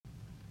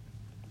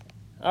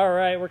All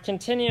right, we're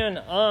continuing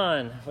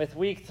on with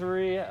week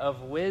 3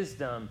 of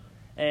wisdom.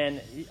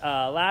 And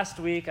last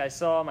week I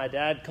saw my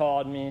dad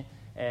called me,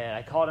 and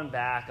I called him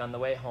back on the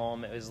way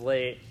home. It was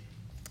late.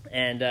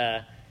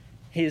 And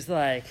he's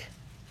like,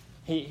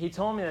 he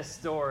told me this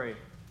story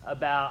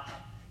about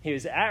he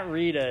was at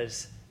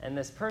Rita's, and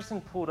this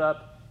person pulled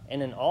up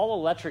in an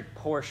all-electric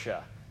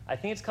Porsche. I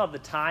think it's called the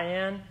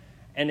Taycan,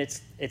 and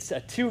it's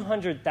a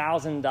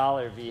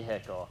 $200,000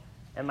 vehicle.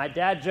 And my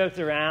dad joked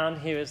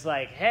around. He was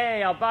like,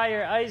 "Hey, I'll buy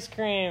your ice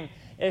cream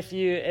if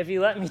you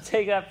let me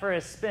take that for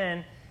a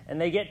spin." And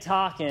they get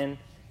talking,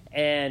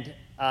 and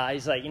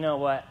he's like, "You know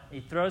what?" He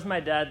throws my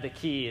dad the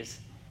keys,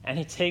 and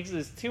he takes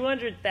this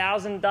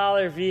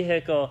 $200,000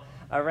 vehicle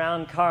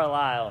around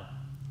Carlisle.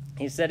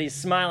 He said he's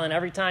smiling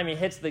every time he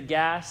hits the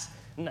gas.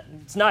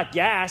 It's not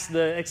gas,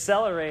 the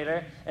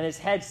accelerator, and his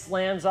head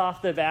slams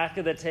off the back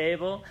of the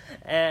table.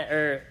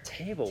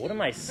 What am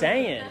I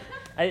saying?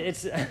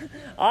 It's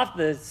off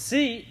the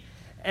seat.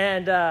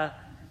 And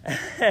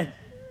and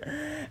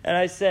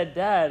I said,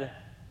 "Dad,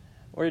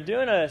 we're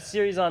doing a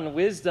series on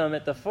wisdom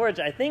at the Forge.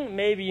 I think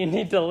maybe you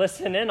need to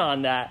listen in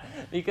on that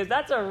because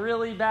that's a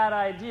really bad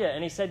idea."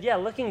 And he said, "Yeah,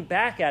 looking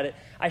back at it,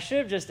 I should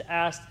have just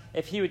asked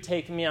if he would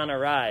take me on a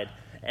ride."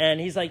 And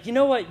he's like, "You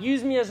know what?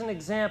 Use me as an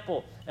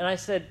example." And I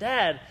said,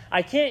 "Dad,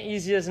 I can't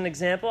use you as an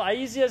example. I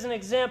used you as an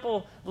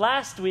example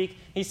last week."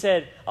 He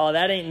said, "Oh,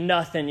 that ain't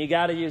nothing. You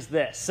got to use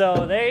this."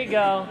 So there you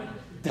go.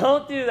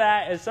 Don't do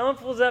that. If someone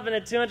pulls up in a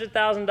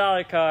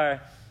 $200,000 car,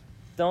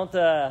 don't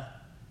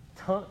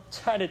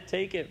try to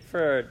take it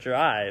for a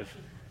drive.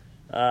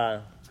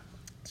 So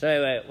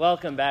anyway,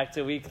 welcome back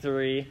to week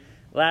 3.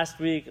 Last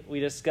week we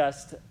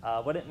discussed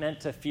what it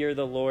meant to fear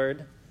the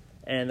Lord.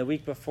 And the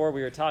week before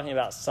we were talking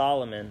about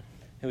Solomon,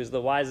 who was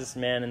the wisest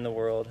man in the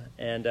world,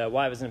 and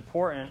why it was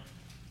important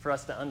for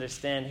us to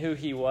understand who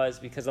he was,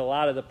 because a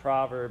lot of the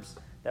Proverbs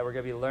that we're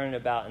going to be learning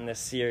about in this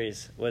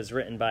series was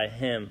written by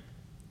him.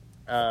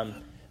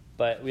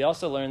 But we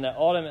also learned that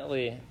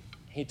ultimately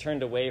he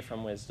turned away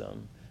from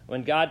wisdom.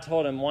 When God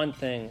told him one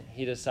thing,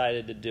 he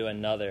decided to do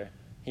another.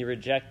 He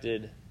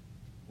rejected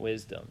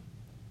wisdom.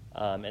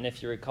 And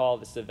if you recall,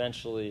 this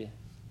eventually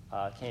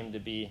came to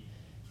be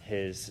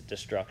his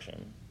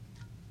destruction.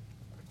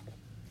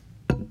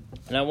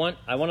 And I want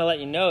to let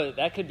you know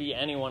that could be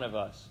any one of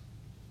us.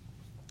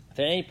 If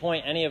at any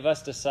point any of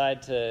us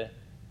decide to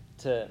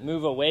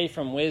move away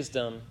from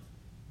wisdom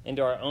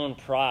into our own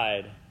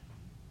pride,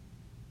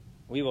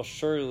 we will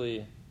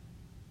surely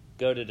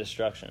go to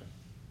destruction.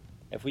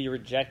 If we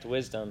reject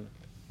wisdom,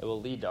 it will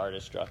lead to our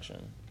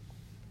destruction.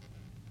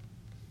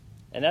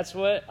 And that's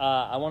what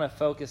I want to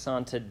focus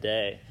on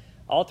today.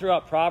 All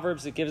throughout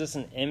Proverbs, it gives us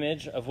an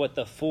image of what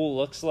the fool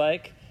looks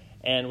like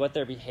and what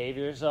their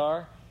behaviors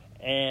are.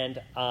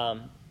 And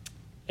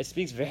it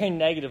speaks very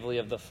negatively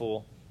of the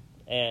fool.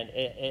 And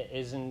it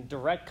is in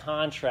direct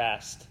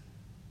contrast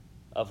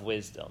of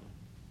wisdom.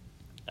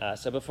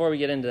 So before we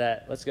get into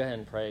that, let's go ahead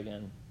and pray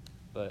again.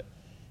 But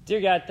dear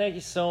God, thank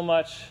you so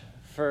much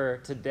for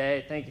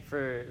today. Thank you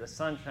for the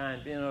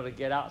sunshine, being able to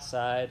get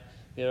outside,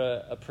 be able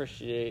to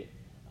appreciate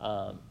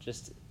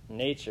just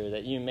nature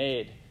that you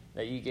made,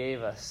 that you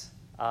gave us.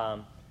 I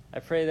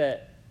pray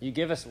that you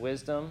give us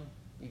wisdom,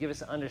 you give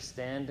us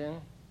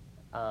understanding,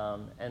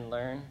 and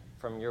learn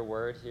from your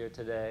word here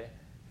today,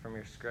 from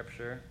your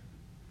scripture.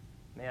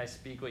 May I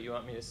speak what you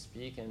want me to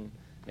speak, and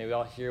may we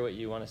all hear what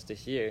you want us to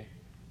hear.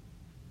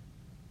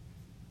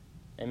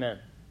 Amen.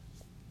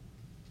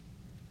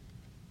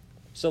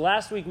 So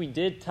last week we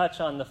did touch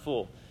on the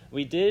fool.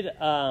 We did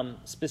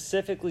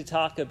specifically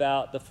talk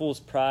about the fool's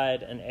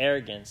pride and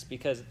arrogance,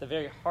 because at the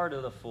very heart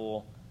of the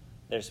fool,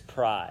 there's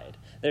pride.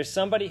 There's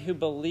somebody who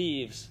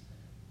believes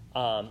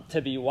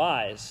to be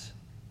wise,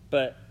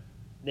 but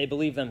they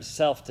believe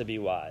themselves to be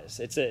wise.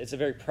 It's a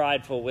very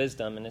prideful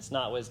wisdom, and it's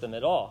not wisdom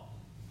at all.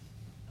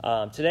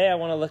 Today I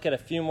want to look at a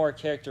few more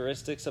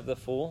characteristics of the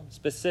fool,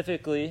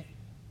 specifically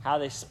how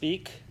they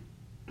speak,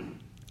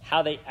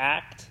 how they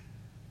act,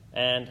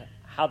 and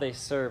how they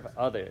serve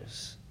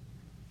others.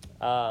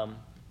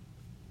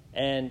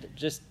 And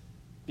just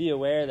be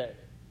aware that,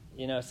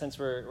 since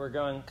we're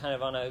going kind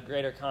of on a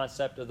greater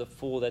concept of the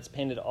fool that's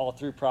painted all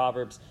through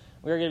Proverbs,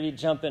 we're going to be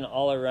jumping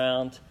all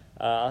around.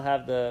 I'll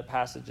have the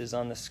passages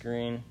on the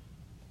screen.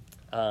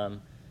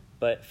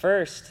 But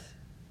first,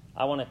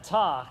 I want to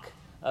talk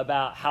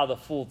about how the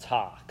fool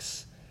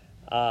talks.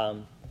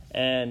 And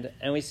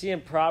we see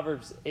in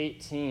Proverbs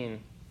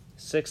 18,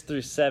 6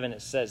 through 7,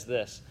 it says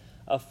this: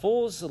 "A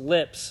fool's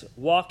lips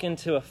walk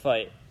into a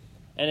fight,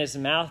 and his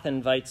mouth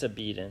invites a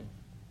beating.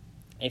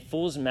 A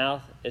fool's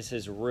mouth is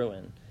his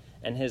ruin,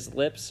 and his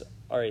lips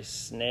are a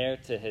snare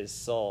to his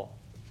soul."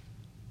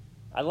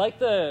 I like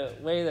the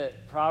way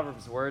that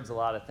Proverbs words a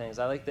lot of things.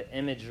 I like the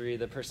imagery,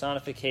 the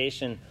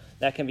personification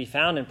that can be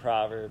found in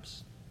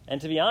Proverbs. And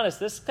to be honest,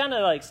 this kind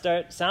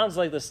of sounds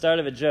like the start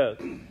of a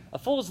joke. A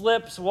fool's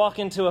lips walk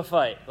into a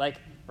fight.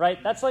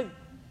 Right? That's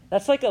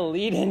like a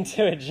lead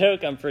into a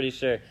joke, I'm pretty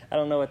sure. I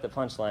don't know what the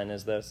punchline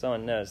is, though. If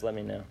someone knows, let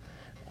me know.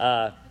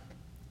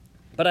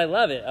 But I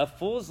love it. A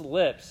fool's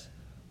lips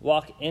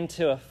walk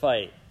into a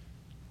fight.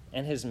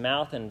 and his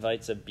mouth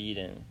invites a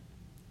beating.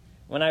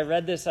 When I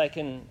read this, I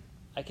can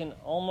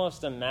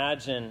almost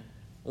imagine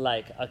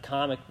like a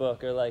comic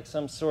book or like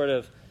some sort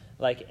of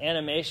like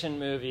animation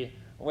movie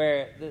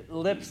where the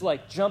lips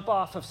like jump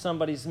off of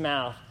somebody's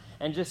mouth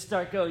and just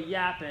start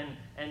yapping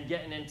and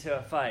getting into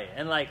a fight.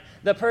 And like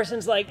the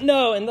person's like,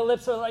 no, and the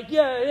lips are like,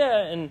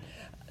 yeah, and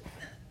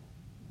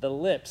the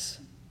lips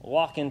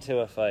walk into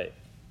a fight.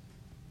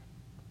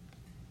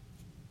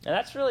 And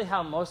that's really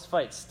how most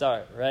fights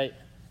start, right?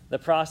 The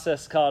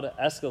process called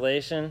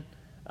escalation.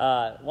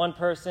 One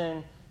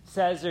person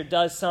says or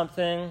does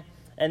something,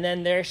 and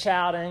then they're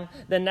shouting.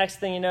 The next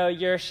thing you know,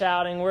 you're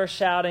shouting, we're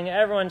shouting,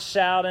 everyone's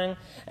shouting,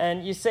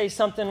 and you say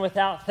something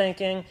without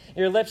thinking.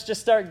 Your lips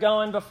just start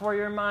going before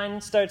your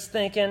mind starts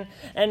thinking,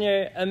 and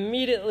you're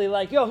immediately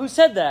like, yo, who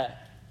said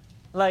that?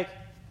 Like,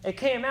 it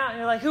came out, and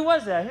you're like, who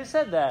was that? Who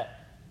said that?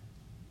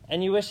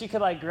 And you wish you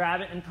could like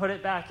grab it and put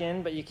it back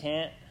in, but you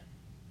can't.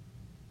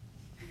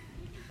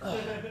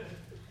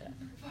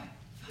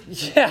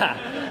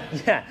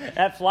 Yeah,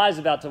 that fly's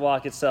about to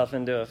walk itself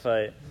into a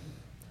fight.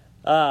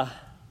 But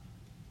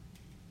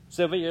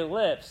your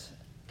lips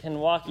can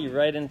walk you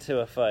right into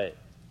a fight.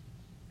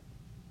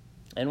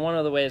 And one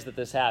of the ways that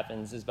this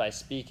happens is by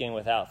speaking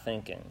without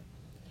thinking.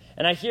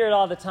 And I hear it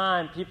all the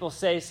time. People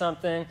say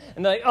something,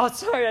 and they're like, oh,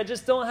 sorry, I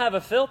just don't have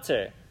a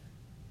filter.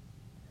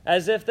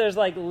 As if there's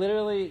like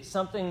literally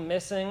something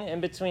missing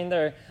in between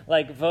their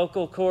like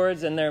vocal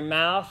cords and their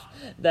mouth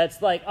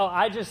that's like, oh,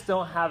 I just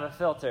don't have a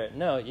filter.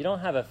 No, you don't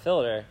have a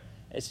filter.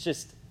 It's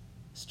just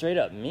straight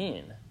up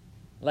mean.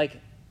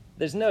 Like,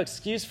 there's no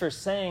excuse for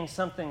saying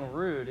something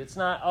rude. It's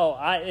not,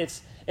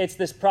 it's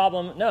this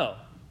problem. No,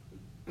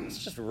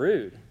 it's just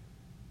rude. It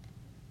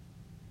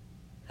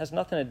has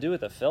nothing to do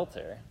with a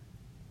filter.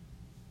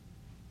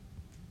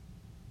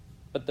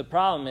 But the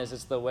problem is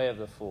it's the way of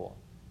the fool.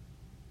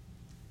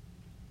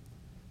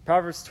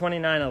 Proverbs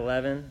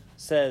 29:11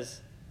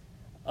 says,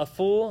 a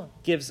fool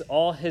gives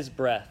all his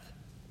breath,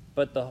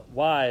 but the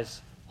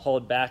wise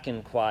hold back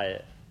in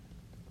quiet.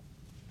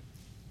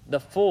 The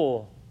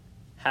fool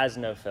has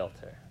no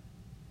filter.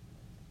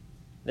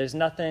 There's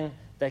nothing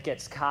that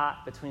gets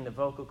caught between the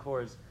vocal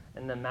cords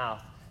and the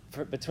mouth,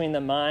 between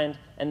the mind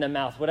and the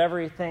mouth, whatever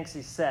he thinks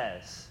he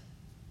says.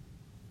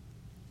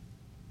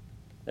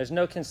 There's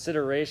no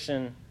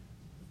consideration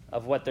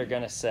of what they're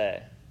going to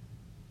say.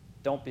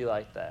 Don't be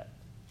like that.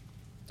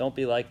 Don't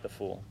be like the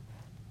fool.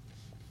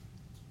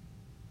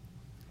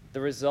 The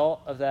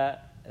result of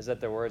that is that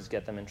their words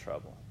get them in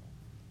trouble.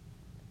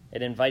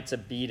 It invites a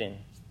beating.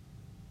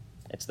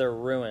 It's their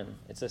ruin.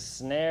 It's a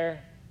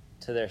snare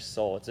to their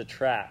soul. It's a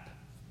trap.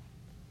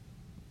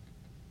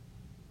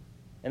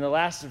 In the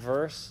last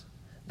verse,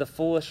 the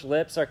foolish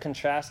lips are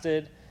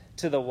contrasted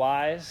to the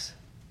wise,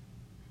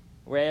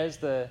 whereas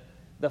the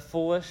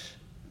foolish,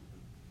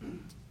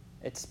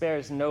 it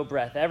spares no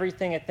breath.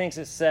 Everything it thinks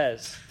it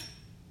says,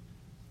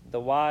 the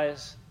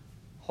wise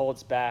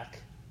holds back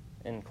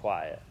in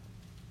quiet.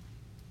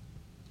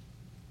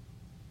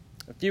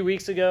 A few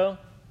weeks ago,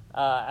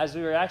 as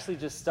we were actually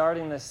just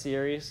starting this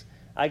series,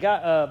 I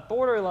got a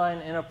borderline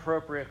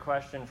inappropriate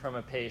question from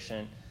a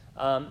patient.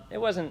 It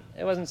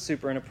wasn't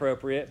super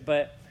inappropriate,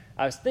 but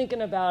I was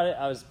thinking about it.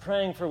 I was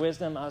praying for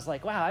wisdom. I was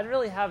like, wow, I'd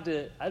really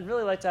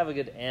like to have a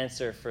good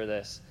answer for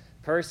this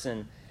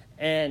person.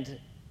 And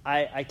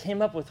I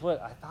came up with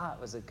what I thought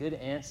was a good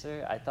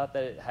answer. I thought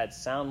that it had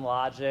sound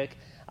logic.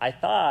 I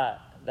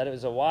thought that it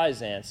was a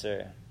wise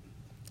answer.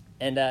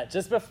 And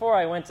just before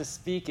I went to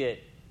speak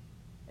it,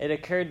 it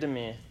occurred to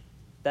me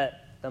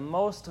that the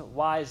most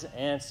wise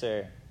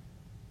answer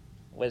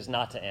was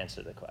not to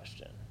answer the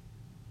question.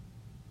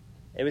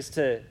 It was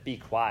to be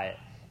quiet.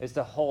 It was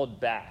to hold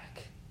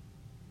back.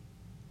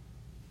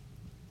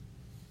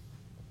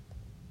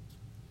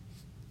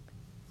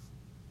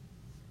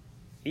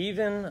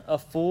 Even a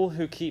fool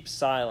who keeps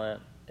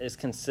silent is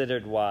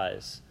considered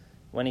wise.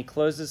 When he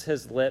closes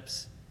his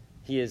lips,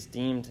 he is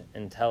deemed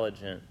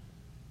intelligent.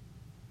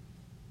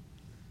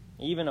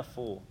 Even a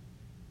fool,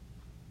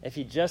 if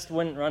he just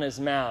wouldn't run his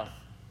mouth,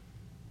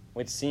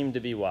 would seem to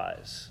be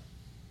wise.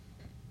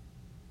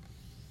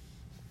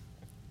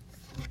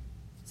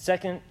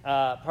 Second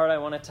part I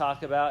want to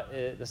talk about,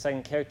 the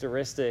second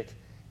characteristic,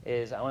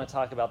 is I want to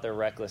talk about their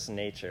reckless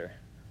nature.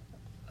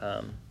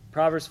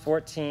 Proverbs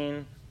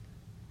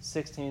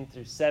 14:16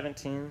 through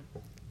 17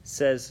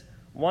 says,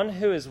 one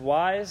who is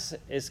wise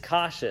is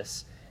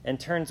cautious and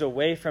turns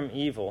away from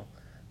evil,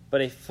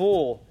 but a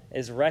fool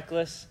is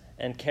reckless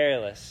and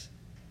careless.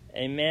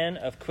 A man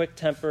of quick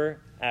temper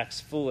acts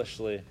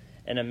foolishly,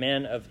 and a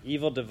man of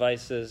evil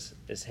devices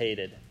is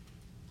hated.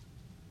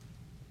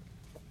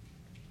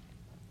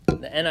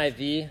 The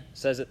NIV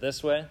says it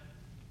this way: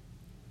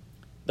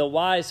 the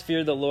wise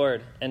fear the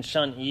Lord and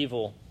shun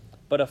evil,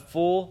 but a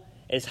fool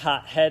is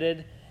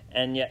hot-headed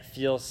and yet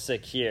feels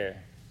secure.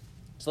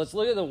 So let's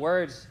look at the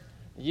words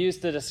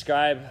used to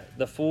describe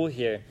the fool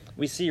here.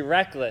 We see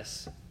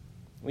reckless,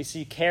 we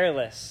see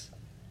careless,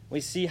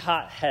 we see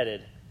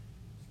hot-headed,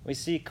 we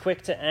see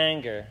quick to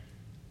anger,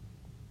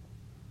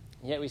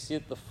 yet we see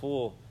that the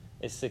fool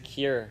is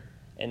secure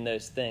in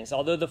those things.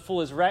 Although the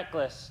fool is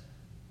reckless,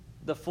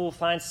 the fool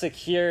finds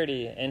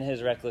security in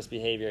his reckless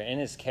behavior, in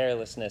his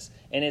carelessness,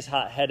 in his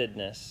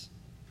hot-headedness.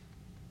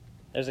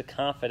 There's a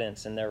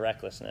confidence in their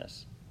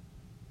recklessness.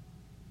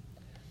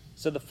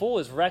 So the fool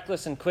is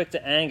reckless and quick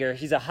to anger.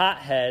 He's a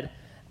hothead.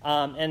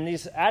 And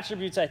these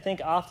attributes, I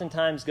think,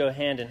 oftentimes go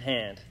hand in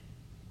hand.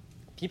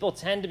 People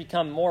tend to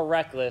become more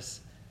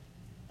reckless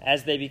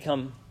as they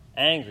become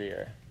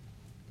angrier.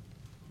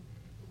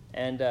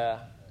 And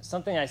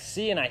something I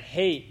see and I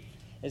hate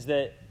is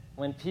that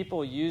when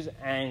people use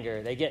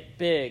anger, they get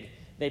big,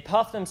 they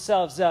puff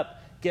themselves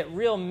up, get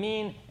real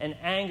mean and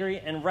angry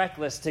and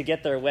reckless to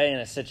get their way in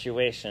a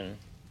situation.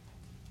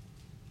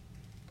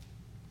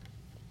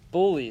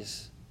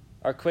 Bullies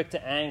are quick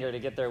to anger to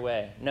get their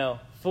way. No,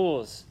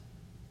 fools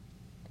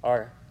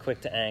are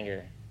quick to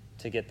anger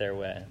to get their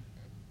way.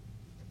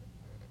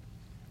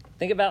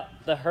 Think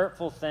about the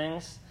hurtful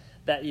things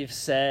that you've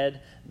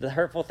said, the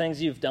hurtful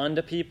things you've done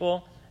to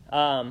people.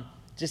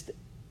 Just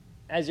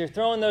as you're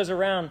throwing those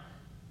around,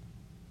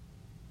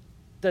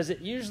 does it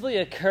usually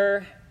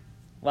occur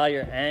while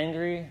you're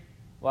angry,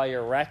 while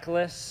you're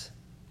reckless,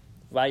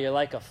 while you're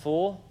like a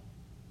fool?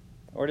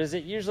 Or does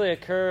it usually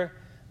occur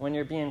when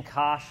you're being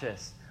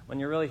cautious, when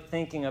you're really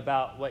thinking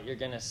about what you're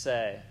going to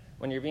say,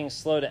 when you're being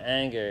slow to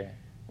anger,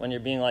 when you're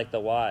being like the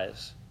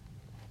wise?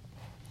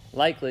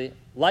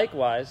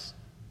 Likewise,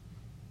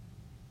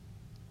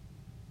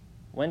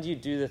 when do you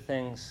do the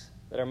things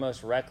that are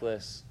most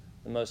reckless,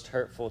 the most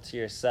hurtful to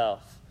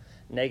yourself?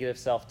 Negative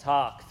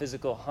self-talk,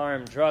 physical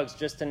harm, drugs,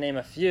 just to name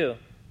a few.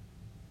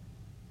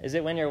 Is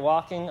it when you're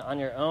walking on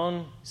your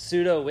own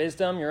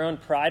pseudo-wisdom, your own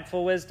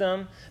prideful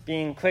wisdom,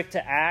 being quick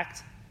to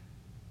act,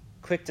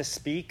 quick to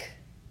speak,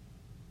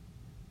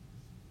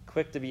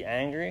 quick to be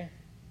angry?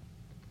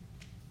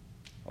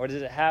 Or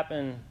does it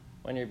happen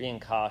when you're being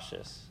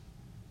cautious,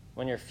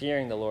 when you're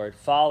fearing the Lord,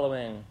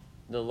 following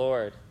the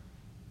Lord,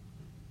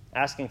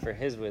 asking for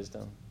His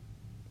wisdom?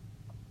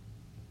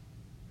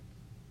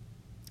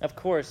 Of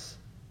course,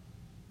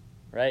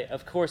 right?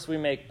 Of course we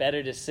make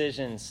better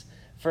decisions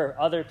for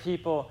other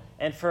people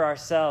and for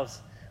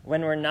ourselves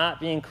when we're not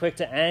being quick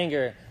to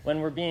anger, when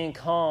we're being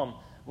calm,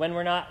 when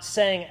we're not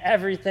saying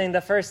everything,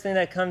 the first thing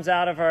that comes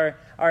out of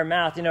our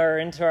mouth, or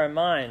into our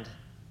mind.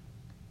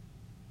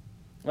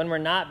 When we're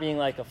not being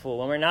like a fool,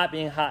 when we're not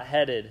being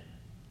hot-headed.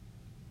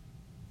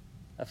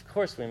 Of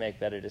course we make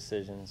better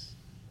decisions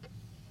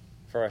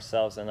for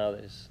ourselves and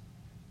others.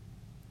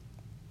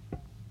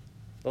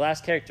 The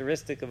last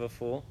characteristic of a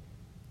fool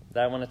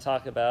that I want to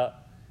talk about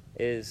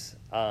is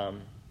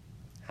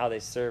how they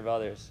serve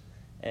others.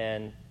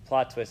 And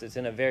plot twist, it's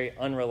in a very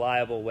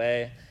unreliable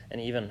way and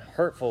even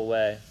hurtful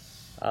way.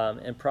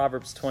 In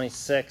Proverbs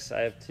 26,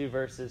 I have 2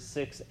 verses,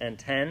 6 and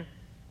 10.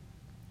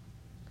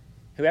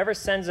 Whoever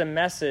sends a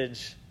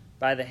message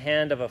by the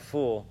hand of a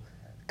fool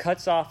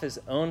cuts off his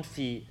own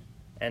feet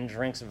and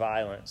drinks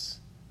violence.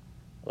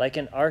 Like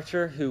an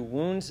archer who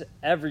wounds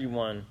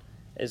everyone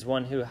is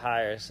one who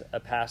hires a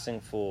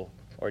passing fool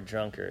or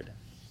drunkard.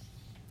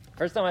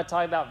 First, I want to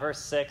talk about verse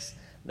 6,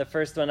 the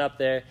first one up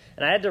there.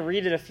 And I had to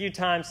read it a few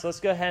times, so let's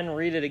go ahead and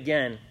read it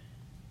again.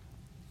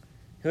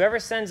 Whoever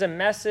sends a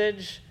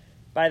message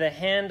by the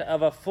hand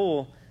of a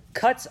fool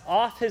cuts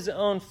off his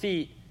own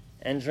feet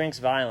and drinks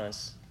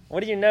violence.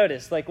 What do you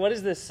notice? What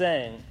is this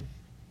saying?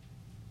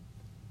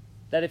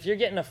 That if you're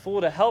getting a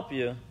fool to help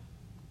you,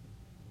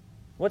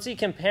 what's he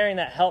comparing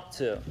that help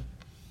to?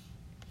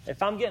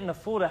 If I'm getting a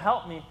fool to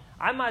help me,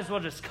 I might as well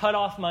just cut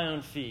off my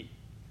own feet.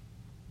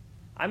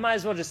 I might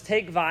as well just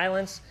take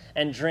violence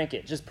and drink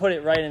it. Just put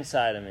it right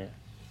inside of me.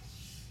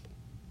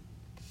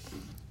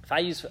 If I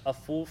use a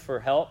fool for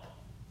help,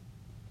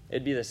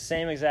 it'd be the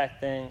same exact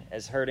thing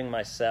as hurting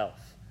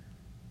myself.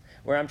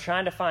 Where I'm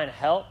trying to find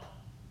help,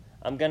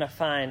 I'm going to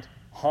find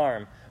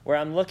harm. Where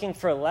I'm looking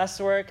for less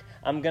work,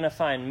 I'm going to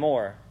find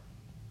more.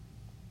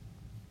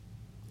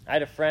 I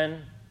have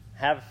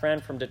a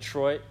friend from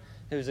Detroit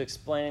who was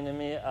explaining to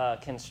me a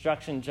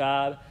construction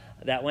job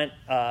that went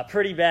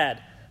pretty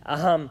bad.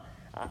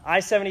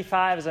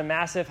 I-75 is a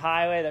massive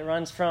highway that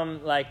runs from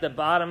the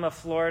bottom of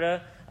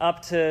Florida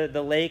up to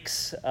the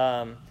lakes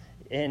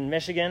in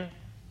Michigan.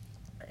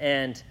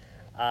 And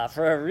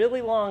for a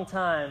really long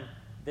time,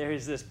 there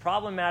was this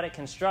problematic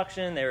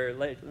construction. They were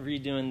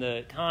redoing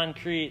the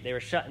concrete. They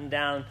were shutting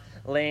down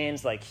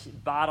lanes,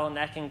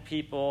 bottlenecking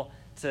people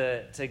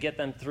to get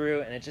them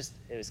through. And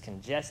it was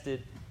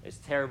congested. It was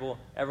terrible.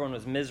 Everyone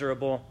was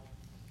miserable.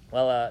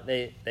 Well,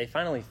 they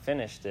finally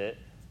finished it.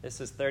 This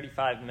was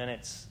 35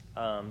 minutes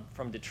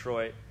from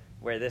Detroit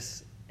where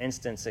this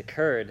instance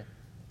occurred.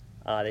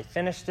 They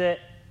finished it.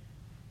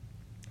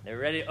 They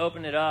were ready to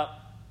open it up.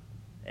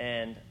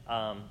 And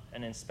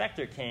an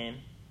inspector came.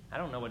 I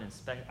don't know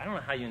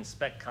how you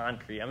inspect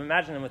concrete. I'm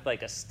imagining them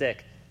with a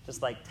stick,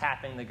 just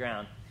tapping the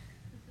ground.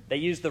 They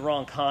used the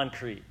wrong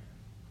concrete,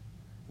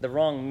 the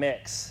wrong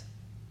mix.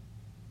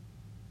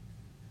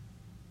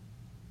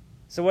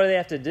 So what do they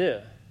have to do?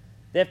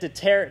 They have to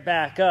tear it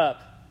back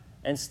up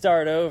and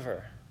start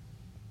over.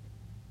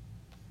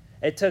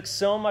 It took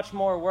so much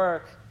more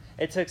work.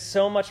 It took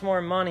so much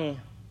more money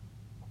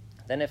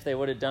than if they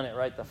would have done it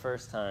right the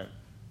first time.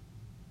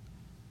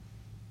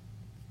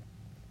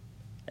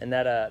 And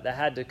that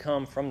had to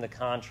come from the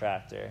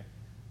contractor.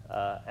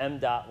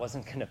 MDOT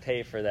wasn't going to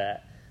pay for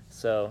that.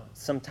 So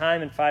some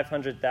time and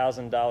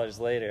 $500,000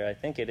 later, I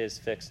think it is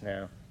fixed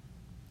now.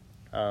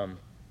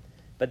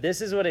 But this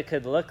is what it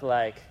could look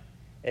like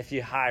if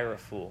you hire a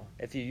fool,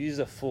 if you use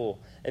a fool,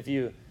 if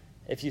you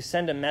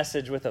send a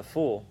message with a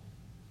fool,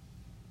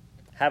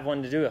 have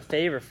one to do a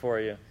favor for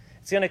you.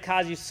 It's going to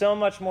cause you so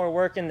much more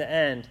work in the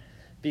end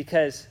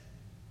because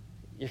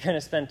you're going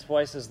to spend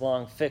twice as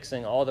long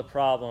fixing all the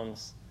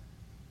problems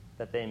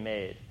that they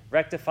made,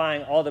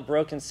 rectifying all the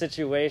broken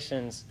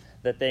situations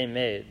that they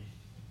made.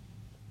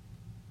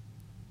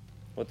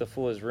 What the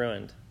fool has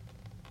ruined.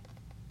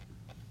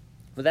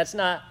 But that's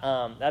not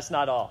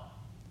all.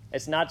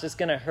 It's not just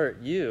going to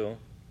hurt you.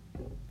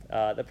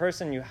 The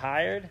person you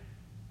hired,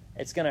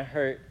 it's going to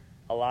hurt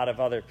a lot of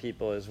other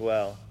people as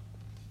well.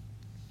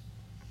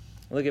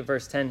 Look at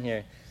verse 10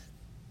 here.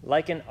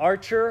 Like an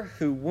archer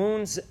who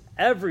wounds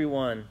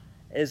everyone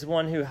is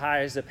one who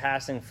hires a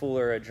passing fool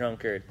or a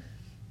drunkard.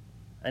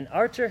 An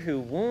archer who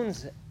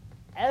wounds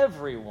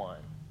everyone.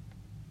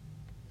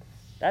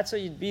 That's what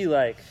you'd be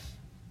like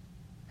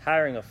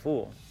hiring a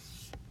fool.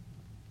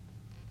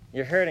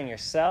 You're hurting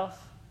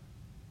yourself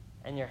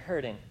and you're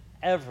hurting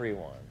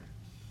everyone.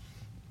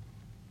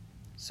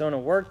 So in a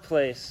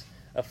workplace,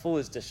 a fool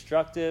is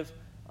destructive,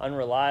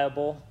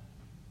 unreliable,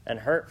 and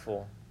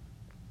hurtful.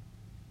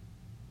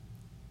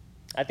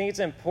 I think it's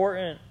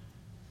important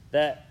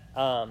that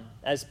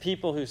as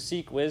people who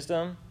seek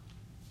wisdom,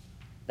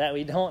 that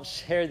we don't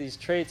share these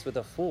traits with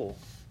a fool.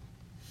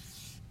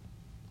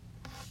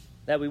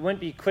 That we wouldn't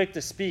be quick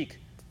to speak,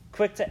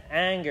 quick to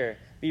anger,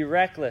 be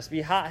reckless,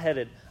 be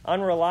hot-headed,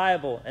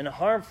 unreliable, and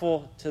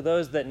harmful to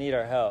those that need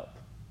our help.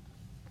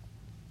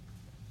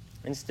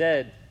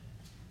 Instead,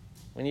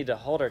 we need to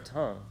hold our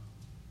tongue,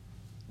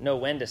 know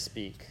when to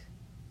speak,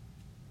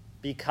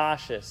 be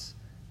cautious,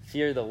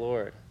 fear the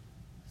Lord,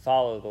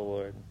 follow the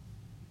Lord.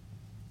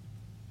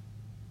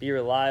 Be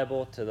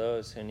reliable to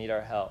those who need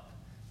our help.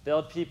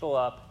 Build people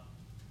up,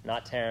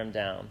 not tear them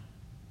down.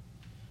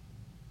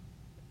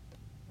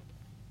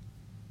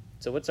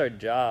 So what's our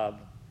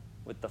job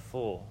with the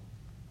fool?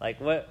 Like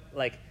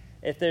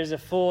if there's a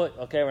fool,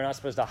 okay, we're not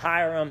supposed to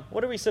hire him.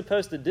 What are we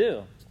supposed to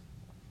do?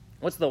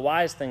 What's the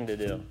wise thing to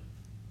do?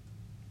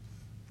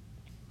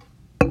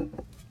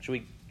 Should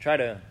we try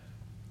to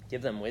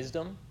give them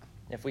wisdom?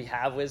 If we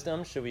have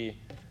wisdom, should we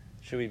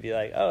be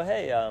like, oh,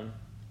 hey,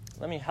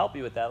 let me help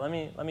you with that. Let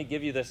me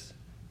give you this.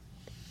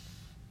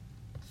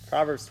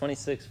 Proverbs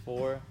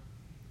 26:4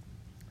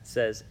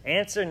 says,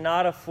 answer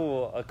not a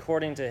fool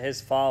according to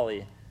his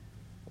folly,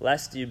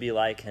 lest you be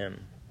like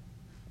him.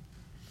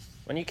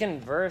 When you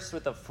converse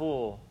with a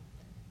fool,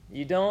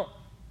 you don't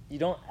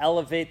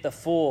elevate the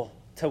fool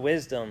to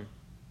wisdom,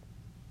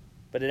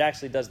 but it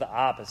actually does the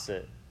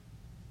opposite.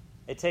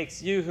 It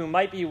takes you who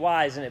might be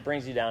wise and it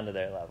brings you down to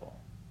their level.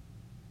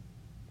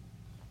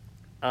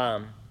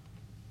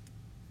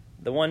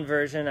 The one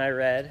version I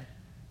read,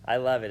 I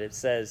love it. It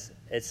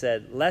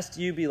said, lest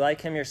you be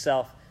like him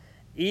yourself,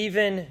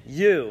 even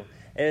you.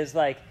 It was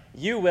like,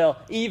 you will,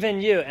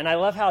 even you. And I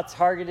love how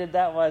targeted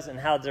that was and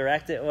how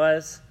direct it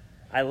was.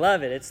 I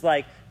love it. It's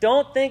like,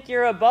 don't think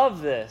you're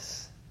above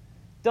this.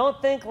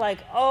 Don't think like,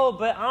 oh,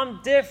 but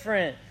I'm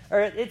different,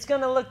 or it's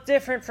going to look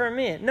different for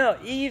me. No,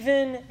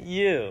 even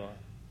you.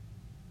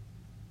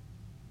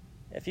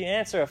 If you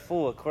answer a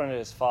fool according to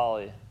his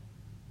folly,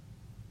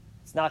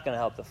 it's not going to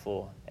help the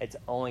fool. It's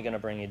only going to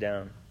bring you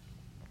down.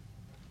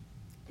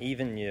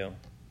 Even you.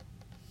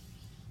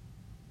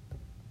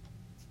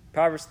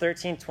 Proverbs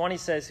 13:20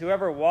 says,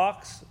 whoever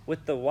walks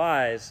with the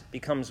wise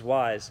becomes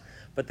wise,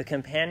 but the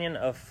companion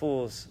of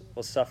fools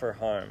will suffer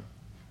harm.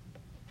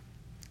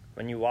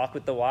 When you walk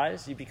with the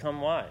wise, you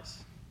become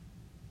wise.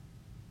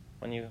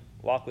 When you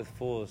walk with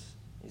fools,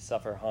 you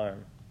suffer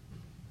harm.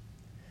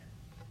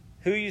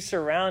 Who you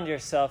surround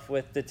yourself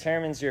with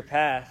determines your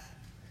path.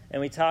 And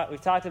we've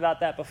talked about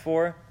that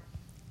before.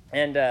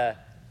 And an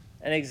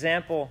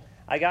example,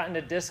 I got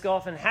into disc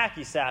golf and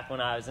hacky sack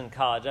when I was in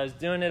college. I was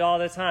doing it all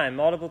the time,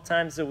 multiple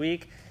times a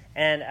week.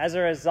 And as a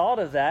result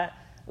of that,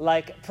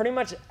 like pretty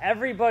much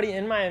everybody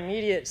in my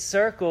immediate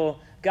circle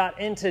got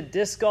into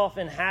disc golf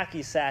and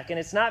hacky sack. And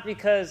it's not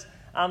because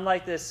I'm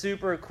like this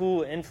super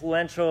cool,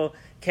 influential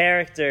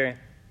character.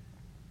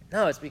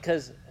 No, it's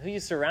because who you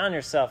surround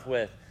yourself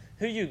with,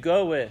 who you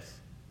go with,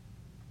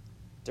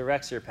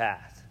 directs your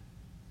path.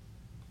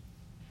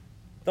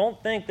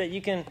 Don't think that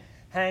you can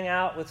hang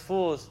out with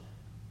fools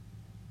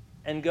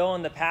and go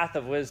on the path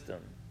of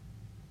wisdom.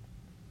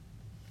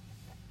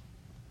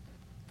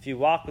 If you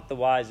walk with the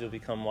wise, you'll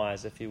become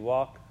wise. If you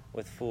walk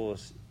with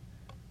fools,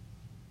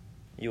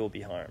 you will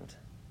be harmed.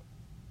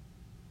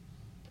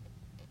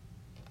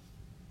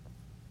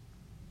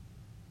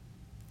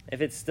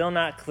 If it's still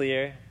not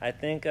clear, I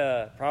think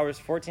Proverbs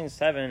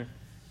 14:7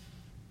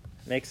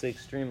 makes it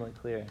extremely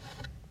clear.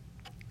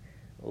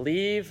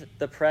 Leave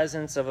the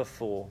presence of a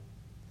fool,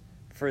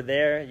 for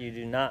there you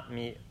do not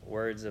meet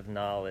words of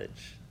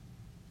knowledge.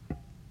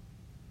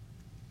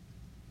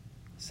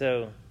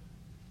 So,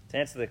 to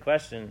answer the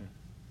question,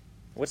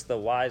 what's the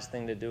wise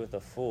thing to do with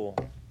a fool?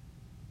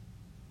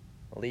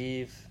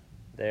 Leave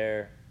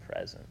their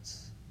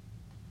presence.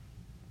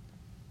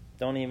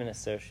 Don't even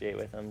associate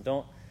with them.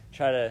 Don't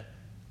try to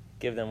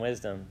give them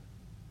wisdom,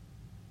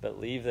 but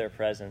leave their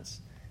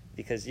presence,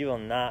 because you will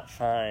not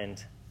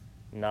find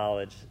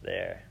knowledge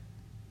there.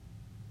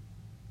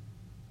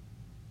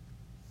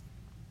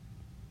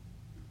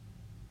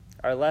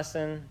 Our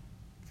lesson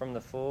from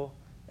the fool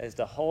is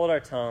to hold our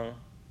tongue,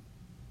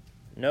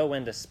 know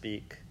when to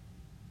speak,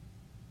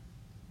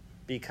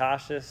 be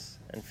cautious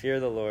and fear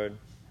the Lord,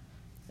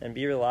 and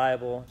be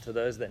reliable to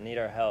those that need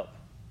our help.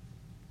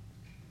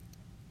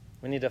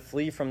 We need to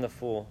flee from the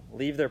fool,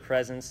 leave their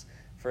presence,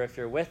 for if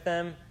you're with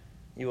them,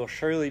 you will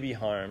surely be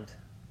harmed.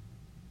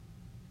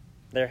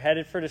 They're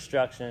headed for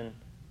destruction.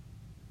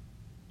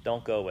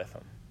 Don't go with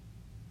them.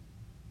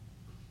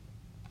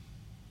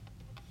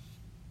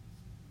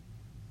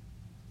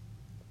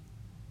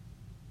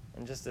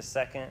 In just a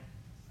second,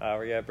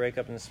 we're going to break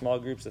up into small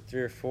groups of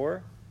 3 or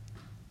 4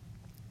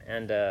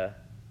 and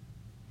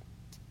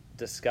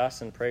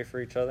discuss and pray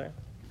for each other.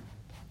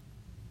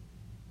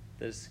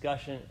 The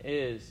discussion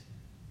is,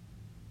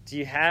 do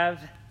you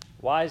have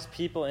wise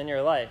people in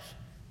your life?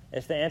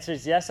 If the answer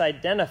is yes,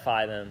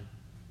 identify them.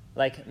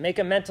 Like, make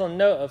a mental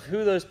note of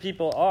who those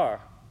people are.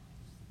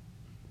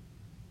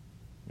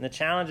 And the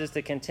challenge is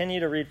to continue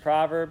to read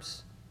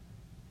Proverbs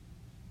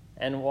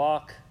and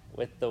walk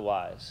with the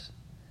wise.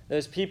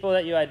 Those people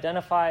that you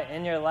identify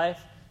in your life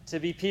to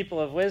be people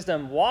of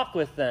wisdom, walk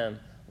with them.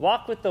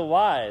 Walk with the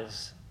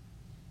wise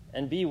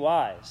and be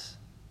wise.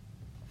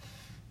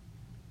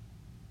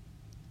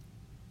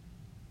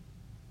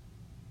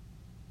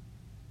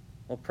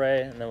 We'll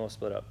pray and then we'll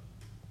split up.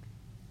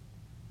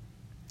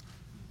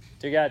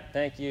 Dear God,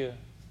 thank you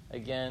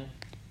again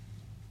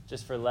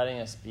just for letting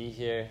us be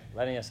here,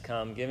 letting us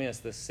come, giving us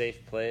this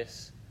safe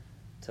place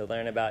to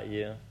learn about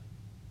you.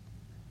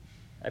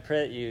 I pray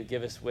that you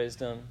give us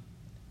wisdom,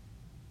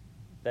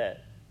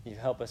 that you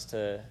help us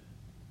to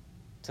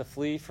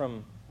flee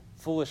from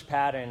foolish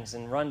patterns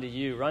and run to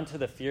you, run to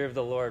the fear of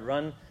the Lord,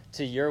 run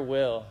to your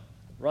will,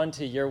 run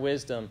to your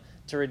wisdom,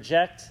 to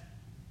reject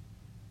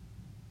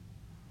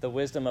the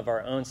wisdom of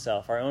our own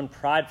self, our own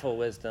prideful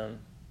wisdom,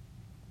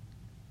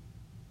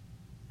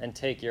 and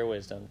take your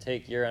wisdom,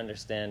 take your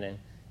understanding,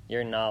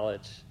 your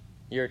knowledge,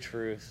 your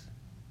truth,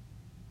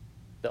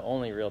 the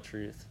only real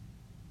truth.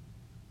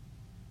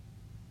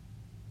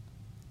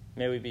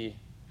 May we be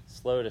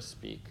slow to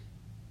speak,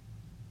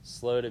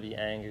 slow to be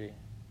angry,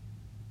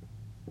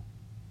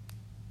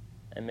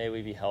 and may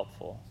we be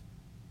helpful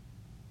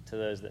to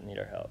those that need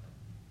our help.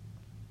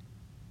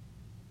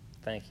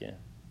 Thank you.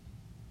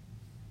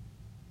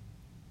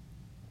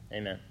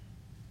 Amen.